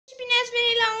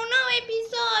un nou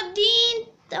episod din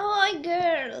Toy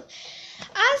Girl.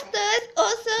 Astăzi o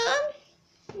să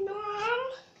luăm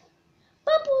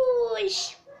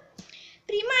păpuși.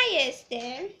 Prima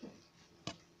este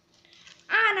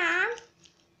Ana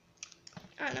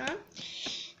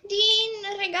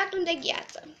din Regatul de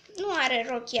Gheață. Nu are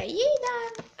rochia ei,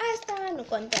 dar asta nu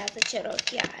contează ce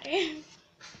rochie are.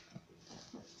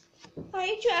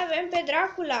 Aici avem pe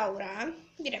dracu Laura.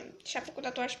 Bine, și-a făcut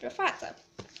tatuaj pe față.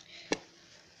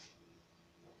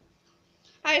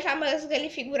 Aici am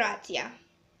răzgălit figurația.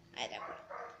 Hai de acolo.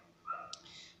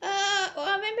 O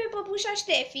avem pe păpușa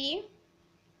Ștefi.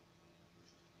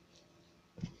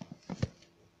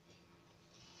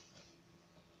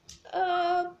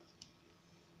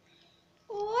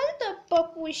 O altă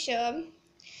păpușă,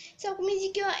 sau cum îi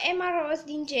zic eu, Emma Rose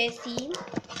din Jessie.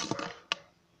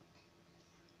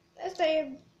 Asta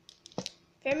e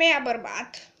femeia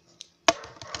bărbat.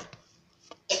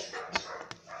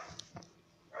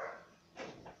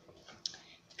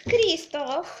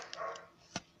 Christoph.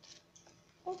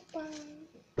 Opa.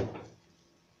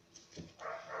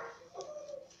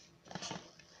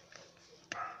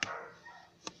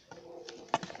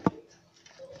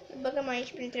 Băgăm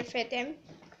aici printre fete.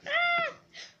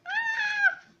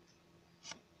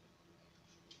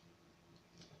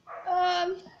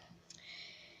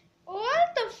 O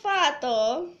altă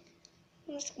fată,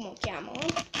 nu știu cum o cheamă,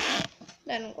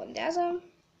 dar nu contează.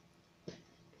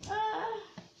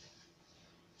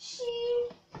 Și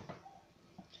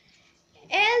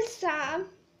Elsa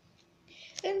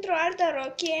într-o altă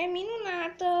rochie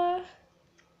minunată.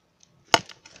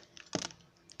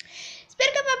 Sper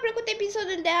că v-a plăcut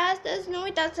episodul de astăzi. Nu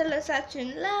uitați să lăsați un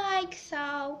like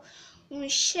sau un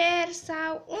share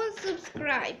sau un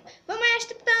subscribe. Vă mai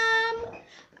așteptăm!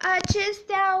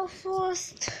 Acestea au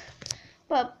fost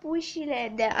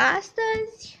păpușile de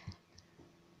astăzi.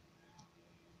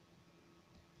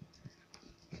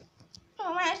 Vă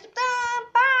mai așteptăm!